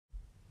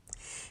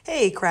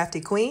Hey,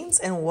 crafty queens,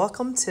 and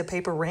welcome to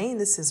Paper Rain.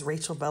 This is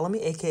Rachel Bellamy,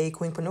 aka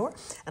Queenpreneur,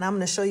 and I'm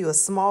going to show you a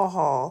small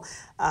haul.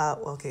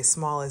 Okay,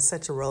 small is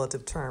such a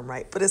relative term,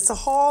 right? But it's a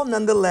haul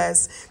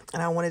nonetheless,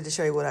 and I wanted to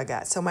show you what I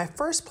got. So my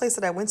first place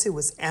that I went to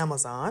was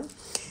Amazon,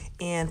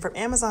 and from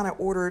Amazon I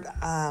ordered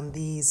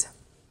these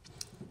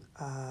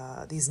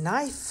what do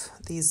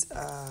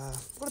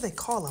they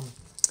call them?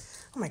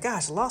 Oh my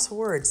gosh, lost for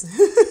words.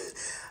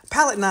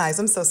 Palette knives.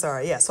 I'm so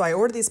sorry. Yeah, so I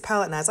ordered these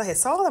palette knives. I had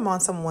saw them on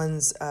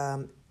someone's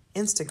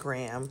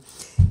Instagram,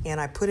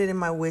 and I put it in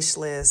my wish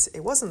list.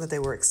 It wasn't that they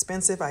were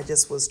expensive. I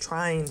just was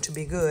trying to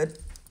be good.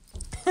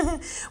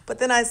 But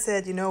then I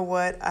said, you know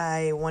what?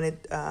 I wanted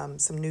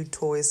some new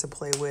toys to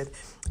play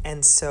with,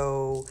 and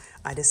so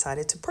I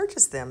decided to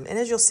purchase them. And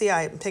as you'll see,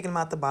 I'm taking them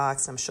out the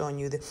box. And I'm showing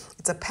you that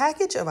it's a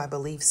package of, I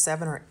believe,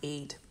 7 or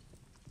 8.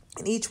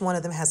 And each one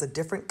of them has a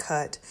different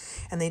cut,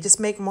 and they just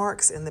make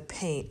marks in the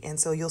paint. And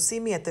so you'll see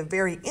me at the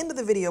very end of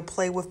the video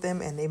play with them,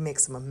 and they make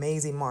some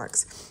amazing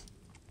marks.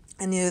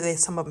 And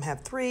some of them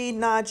have 3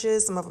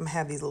 notches, some of them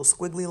have these little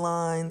squiggly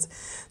lines,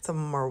 some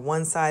of them are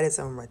one-sided,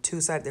 some of them are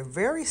two-sided. They're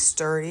very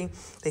sturdy.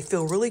 They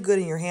feel really good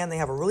in your hand. They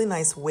have a really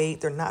nice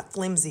weight. They're not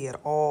flimsy at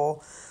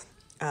all.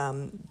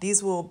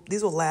 These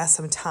will last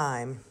some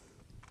time.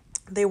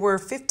 They were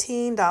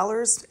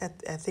 $15,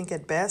 I think,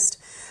 at best.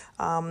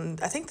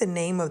 I think the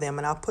name of them,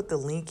 and I'll put the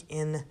link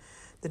in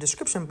the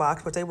description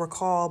box, but they were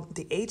called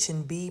the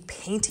H&B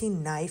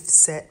Painting Knife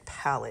Set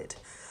Palette.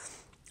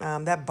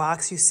 That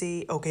box you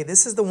see, okay,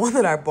 this is the one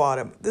that I bought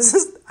them.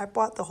 I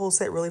bought the whole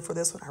set really for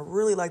this one. I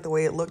really like the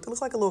way it looked. It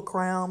looks like a little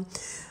crown.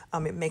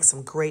 It makes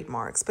some great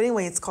marks. But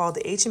anyway, it's called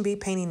the H&B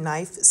Painting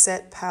Knife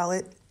Set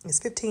Palette. It's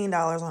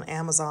 $15 on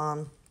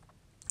Amazon.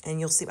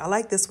 And you'll see, I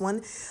like this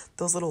one.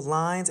 Those little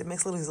lines, it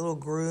makes these little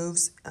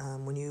grooves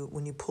when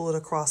you pull it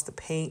across the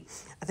paint.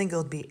 I think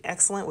it'll be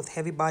excellent with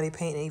heavy body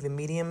paint and even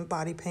medium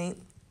body paint.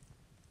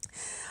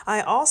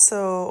 This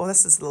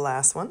is the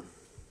last one.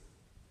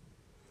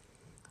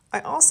 I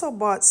also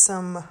bought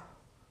some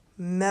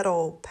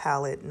metal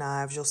palette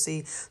knives, you'll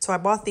see. So I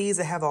bought these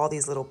that have all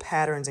these little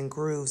patterns and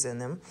grooves in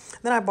them.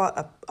 Then I bought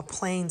a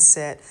plain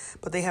set,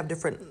 but they have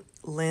different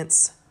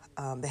lengths.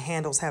 The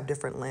handles have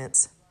different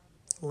lengths.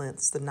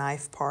 The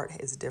knife part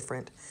is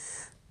different.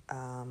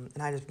 And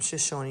I'm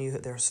just showing you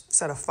that there's a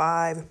set of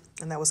 5,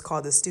 and that was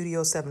called the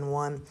Studio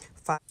 71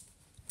 5.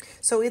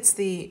 So it's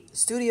the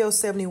Studio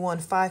 71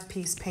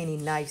 5-piece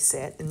painting knife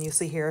set, and you'll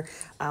see here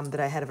that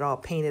I had it all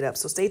painted up.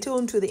 So stay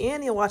tuned to the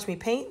end, you'll watch me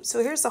paint.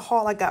 So here's the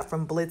haul I got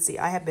from Blitzy.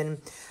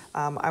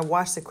 I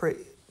watched the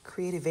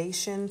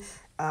Creativation,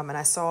 and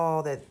I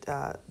saw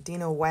that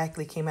Dina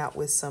Wakley came out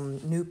with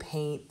some new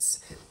paints,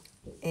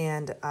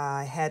 and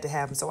I had to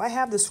have them. So I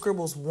have the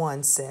Scribbles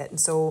 1 set, and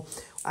so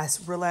I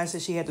realized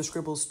that she had the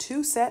Scribbles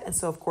 2 set, and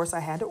so of course I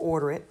had to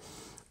order it.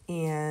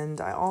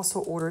 And I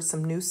also ordered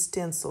some new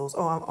stencils.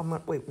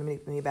 Oh, wait,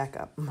 let me back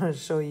up. I'm going to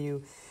show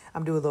you,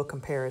 I'm doing a little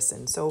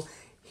comparison. So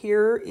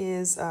here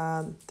is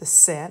the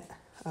set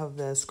of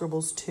the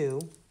Scribbles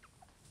 2.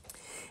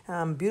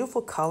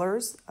 Beautiful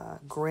colors,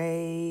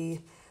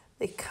 gray.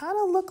 They kind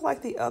of look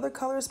like the other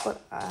colors,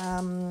 but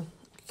I'm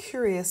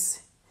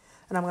curious.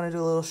 And I'm going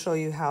to show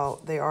you how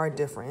they are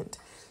different.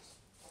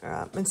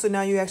 And so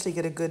now you actually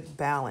get a good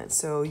balance.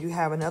 So you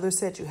have another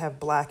set, you have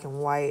black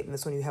and white, and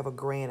this one you have a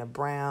gray and a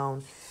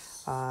brown.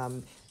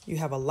 You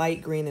have a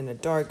light green and a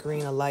dark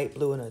green, a light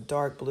blue and a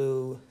dark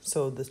blue.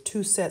 So the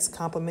 2 sets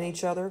complement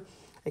each other.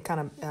 They kind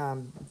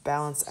of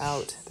balance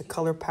out the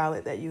color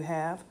palette that you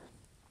have.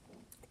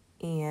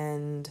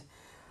 And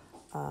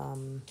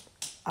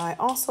I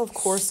also, of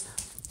course,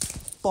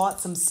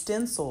 bought some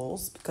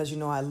stencils because you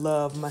know I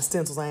love my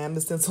stencils. I am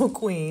the stencil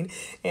queen.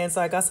 And so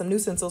I got some new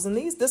stencils. And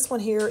this one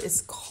here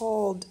is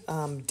called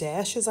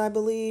Dashes, I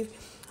believe.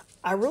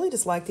 I really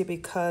just liked it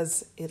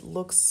because it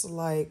looks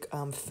like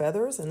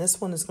feathers. And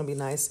this one is going to be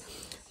nice.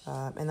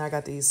 And I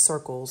got these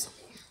circles.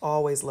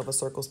 Always love a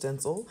circle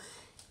stencil.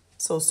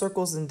 So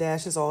circles and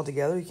dashes all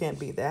together. You can't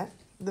beat that.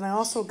 Then I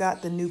also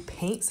got the new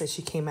paints that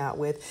she came out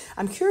with.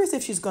 I'm curious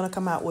if she's going to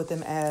come out with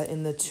them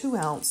in the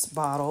 2-ounce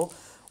bottle,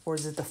 or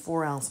is it the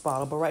 4-ounce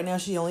bottle? But right now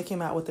she only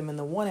came out with them in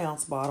the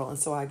 1-ounce bottle. And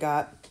so I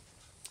got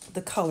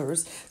the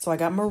colors. So I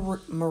got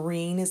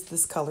marine is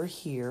this color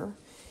here.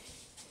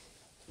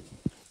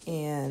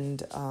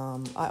 And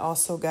I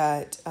also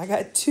got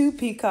 2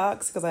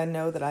 peacocks because I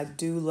know that I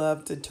do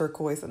love the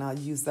turquoise and I'll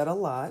use that a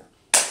lot.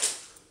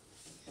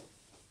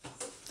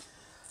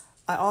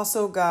 I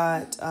also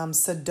got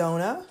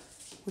Sedona,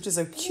 which is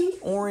a cute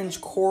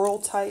orange coral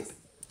type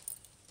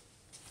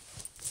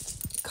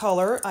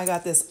color. I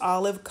got this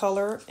olive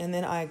color, and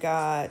then I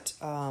got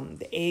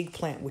the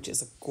eggplant, which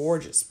is a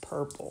gorgeous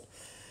purple.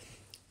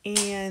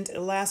 And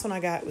the last one I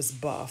got was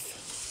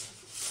buff.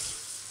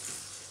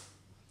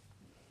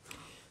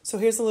 So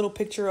here's a little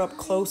picture up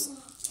close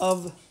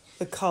of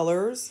the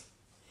colors.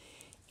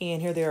 And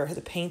here they are,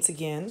 the paints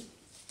again.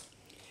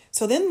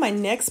 So then my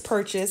next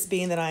purchase,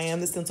 being that I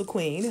am the stencil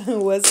queen,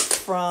 was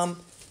from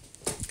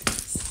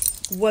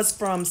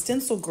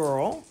Stencil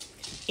Girl.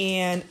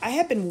 And I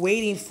had been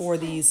waiting for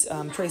these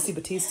Tracy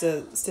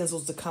Batista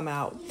stencils to come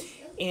out.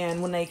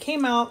 And when they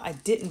came out, I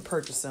didn't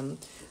purchase them.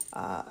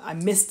 I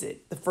missed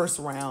it the first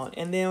round.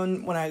 And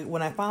then when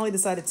I finally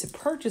decided to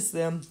purchase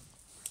them,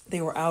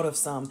 they were out of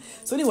some.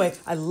 So anyway,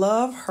 I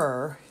love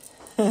her.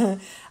 I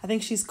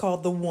think she's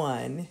called the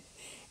One.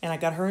 And I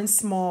got her in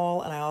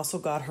small, and I also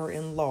got her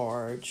in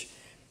large.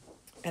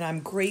 And I'm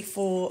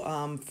grateful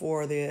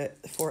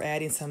for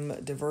adding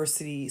some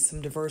diversity,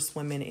 some diverse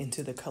women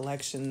into the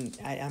collection.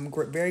 I'm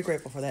very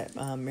grateful for that,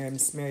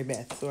 Miss Mary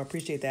Beth. So I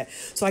appreciate that.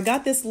 So I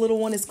got this little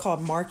one. It's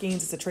called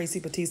Markings. It's a Tracy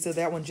Batista.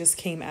 That one just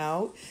came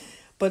out.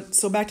 But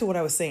so back to what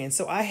I was saying.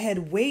 So I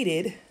had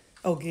waited.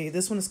 Okay,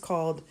 this one is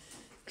called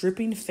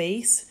Dripping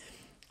Face.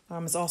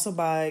 It's also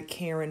by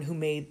Karen, who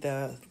made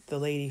the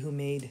lady who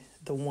made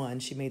the One.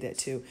 She made that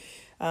too.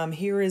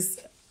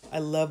 I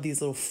love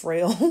these little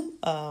frail,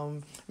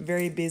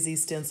 very busy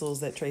stencils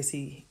that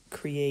Tracy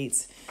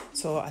creates.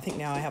 So I think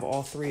now I have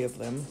all three of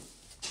them.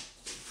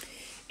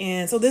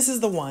 And so this is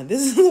the one. This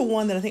is the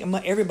one that I think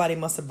everybody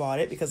must have bought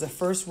it, because the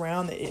first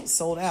round it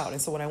sold out.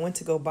 And so when I went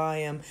to go buy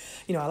them,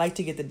 I like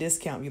to get the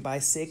discount. You buy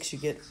 6, you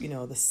get, the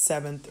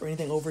 7th, or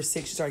anything over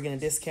 6, you start getting a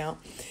discount.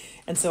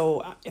 And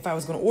so if I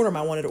was going to order them,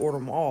 I wanted to order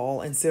them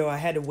all. And so I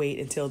had to wait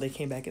until they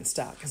came back in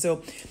stock. And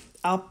so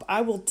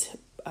I will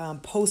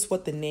post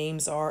what the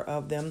names are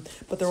of them,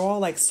 but they're all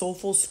like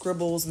soulful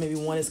scribbles. Maybe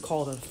one is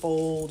called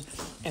Unfold,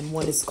 and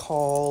one is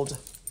called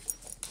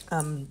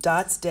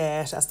Dots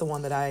Dash. That's the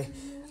one that I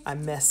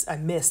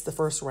missed the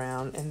first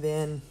round. And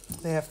then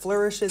they have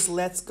Flourishes,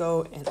 Let's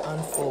Go, and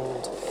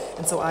Unfold.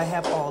 And so I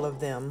have all of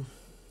them.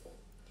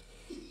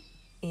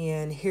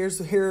 And here is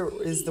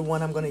the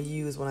one I'm going to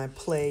use when I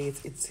play.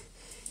 It's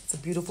a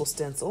beautiful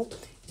stencil.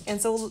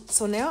 And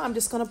so now I'm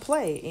just going to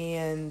play,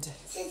 and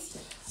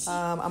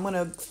I'm going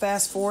to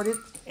fast forward it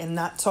and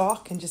not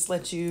talk and just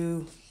let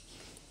you,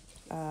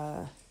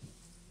 I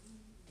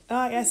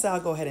guess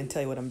I'll go ahead and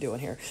tell you what I'm doing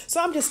here. So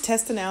I'm just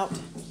testing out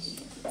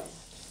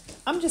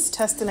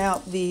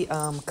the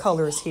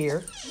colors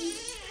here.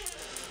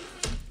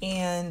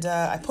 And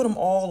I put them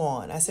all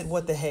on. I said,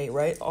 what the hey,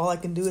 right? All I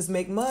can do is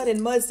make mud,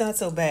 and mud's not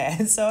so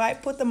bad. So I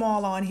put them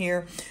all on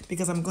here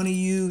because I'm going to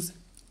use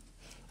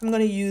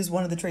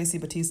one of the Tracy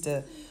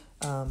Batista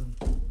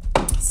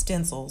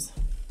stencils.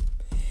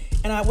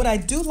 And what I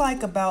do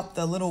like about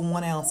the little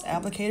 1 ounce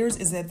applicators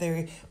is that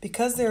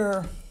because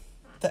the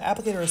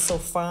applicator is so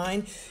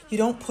fine, you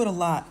don't put a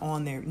lot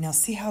on there. Now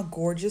see how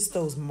gorgeous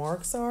those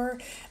marks are?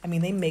 I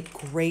mean, they make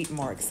great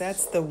marks.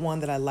 That's the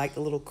one that I like,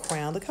 the little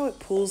crown. Look how it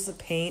pulls the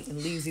paint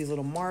and leaves these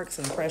little marks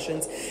and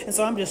impressions. And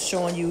so I'm just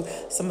showing you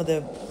some of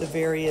the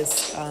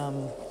various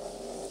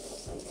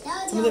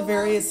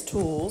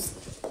tools.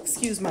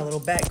 Excuse my little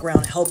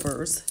background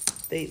helpers.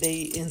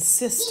 They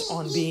insist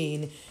on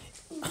being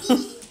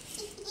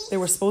they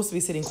were supposed to be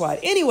sitting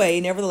quiet. Anyway,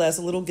 nevertheless,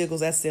 a little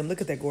giggles, that's them.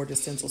 Look at that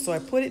gorgeous stencil. So I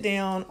put it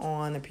down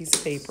on a piece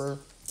of paper,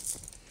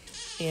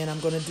 and I'm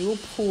going to do a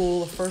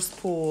first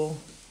pull,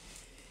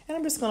 and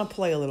I'm just going to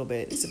play a little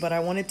bit. But I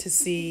wanted to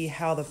see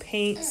how the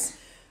paints,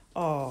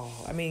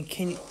 I mean,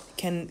 can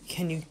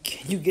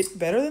you get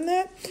better than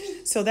that?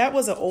 So that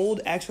was an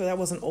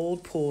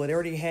old pull. It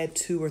already had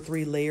 2 or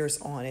 3 layers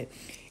on it.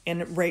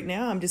 And right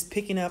now I'm just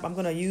picking up, I'm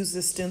going to use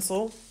this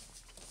stencil.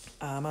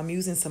 I'm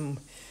using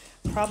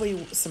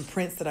probably some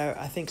prints that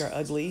I think are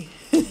ugly.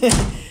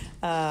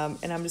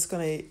 And I'm just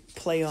going to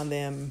play on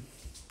them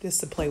just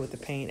to play with the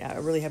paint. I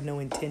really have no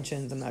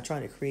intentions. I'm not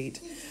trying to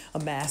create a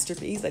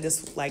masterpiece. I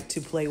just like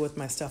to play with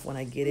my stuff when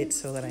I get it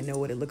so that I know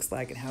what it looks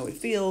like and how it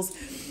feels.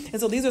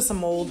 And so these are some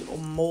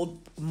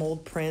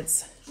mold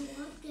prints.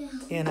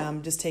 And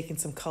I'm just taking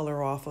some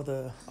color off of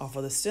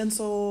the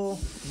stencil.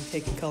 I'm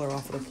taking color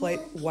off of the plate.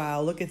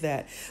 Wow, look at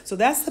that. So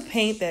that's the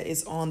paint that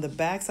is on the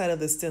back side of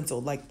the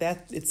stencil. Like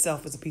that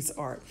itself is a piece of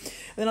art.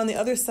 And then on the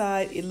other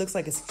side, it looks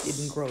like it's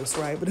getting gross,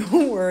 right? But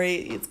don't worry,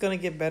 it's gonna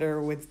get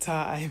better with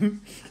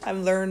time.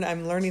 I'm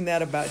learning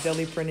that about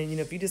jelly printing.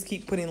 If you just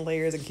keep putting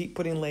layers and keep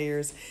putting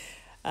layers,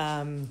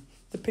 the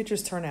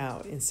pictures turn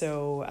out. And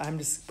so I'm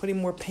just putting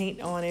more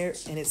paint on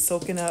it, and it's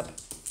soaking up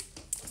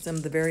some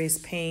of the various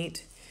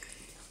paint.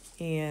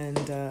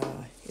 And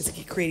it's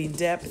creating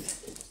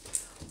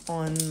depth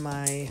on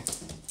my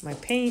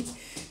paint.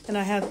 And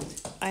I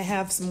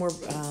have some more.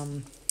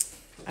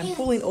 I'm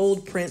pulling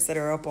old prints that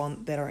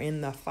are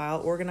in the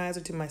file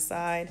organizer to my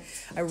side.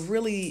 I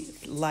really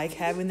like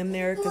having them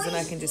there because then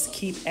I can just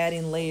keep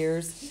adding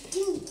layers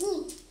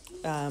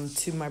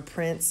to my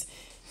prints.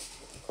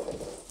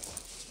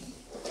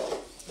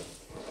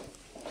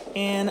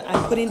 And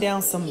I'm putting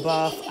down some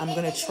buff. I'm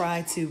going to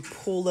try to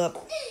pull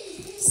up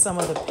some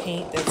of the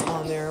paint that's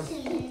on there.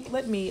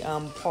 Let me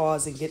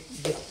pause and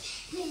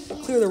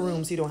clear the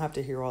room so you don't have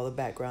to hear all the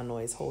background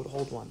noise.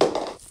 Hold one.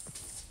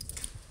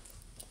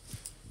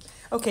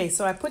 Okay,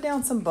 so I put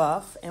down some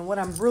buff, and what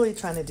I'm really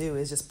trying to do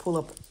is just pull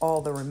up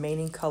all the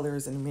remaining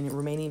colors and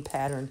remaining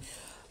pattern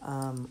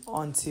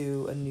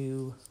onto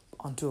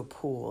a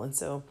pool. And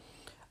so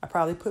I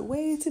probably put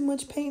way too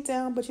much paint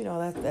down, but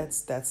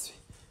that's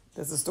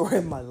That's the story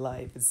of my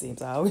life, it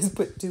seems. I always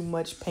put too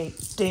much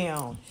paint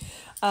down.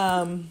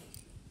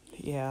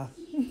 Yeah.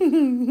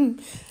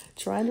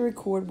 Trying to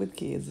record with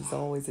kids is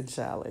always a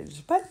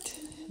challenge, but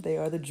they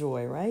are the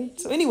joy, right?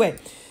 So anyway,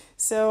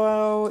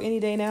 so any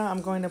day now,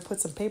 I'm going to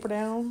put some paper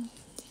down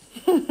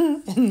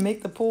and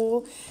make the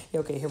pool.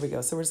 Okay, here we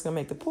go. So we're just going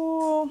to make the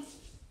pool.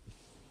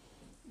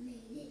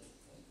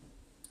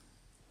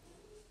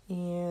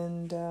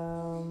 And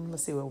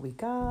let's see what we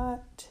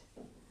got.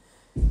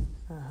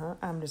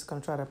 I'm just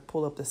going to try to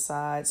pull up the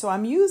side. So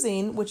I'm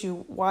using,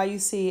 why you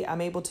see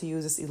I'm able to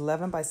use this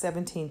 11 by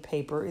 17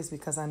 paper is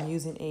because I'm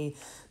using a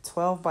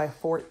 12 by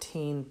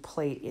 14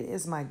 plate. It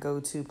is my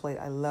go-to plate.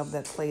 I love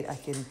that plate. I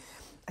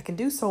can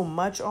do so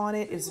much on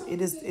it.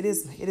 It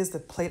is the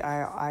plate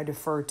I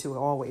defer to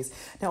always.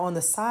 Now on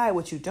the side,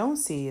 what you don't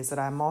see is that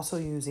I'm also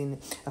using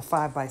a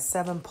 5 by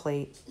 7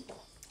 plate.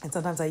 And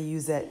sometimes I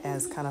use that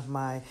as kind of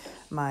my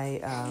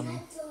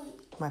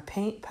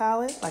paint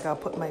palette. Like I'll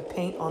put my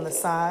paint on the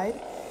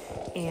side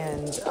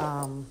and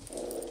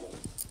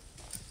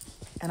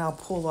I'll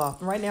pull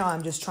off. Right now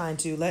I'm just trying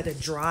to let it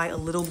dry a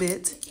little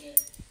bit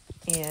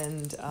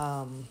and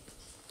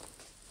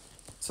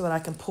so that I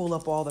can pull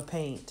up all the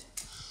paint.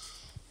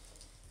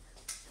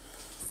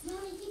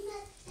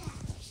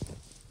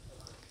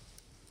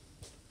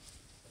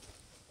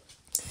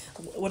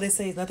 What they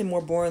say is nothing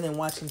more boring than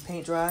watching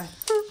paint dry.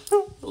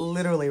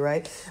 Literally,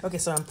 right? Okay,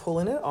 so I'm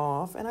pulling it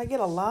off and I get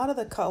a lot of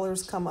the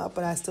colors come up,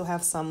 but I still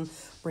have some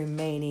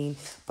remaining.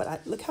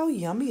 But look how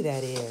yummy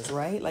that is,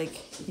 right?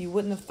 Like you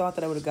wouldn't have thought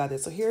that I would have got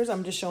this. So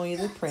I'm just showing you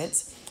the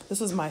prints.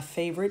 This was my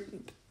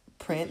favorite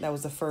print. That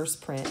was the first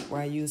print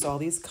where I used all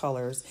these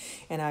colors.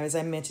 And as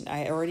I mentioned,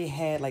 I already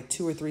had like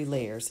 2 or 3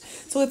 layers.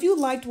 So if you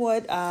liked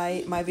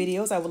my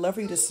videos, I would love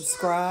for you to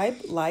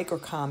subscribe, like, or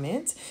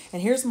comment.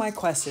 And here's my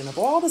question. Of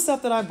all the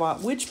stuff that I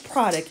bought, which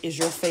product is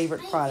your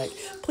favorite product?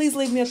 Please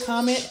leave me a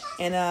comment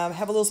and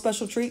have a little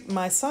special treat.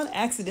 My son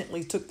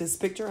accidentally took this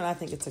picture and I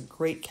think it's a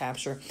great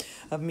capture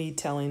of me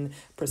telling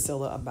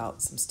Priscilla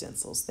about some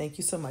stencils. Thank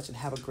you so much and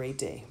have a great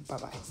day.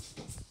 Bye-bye.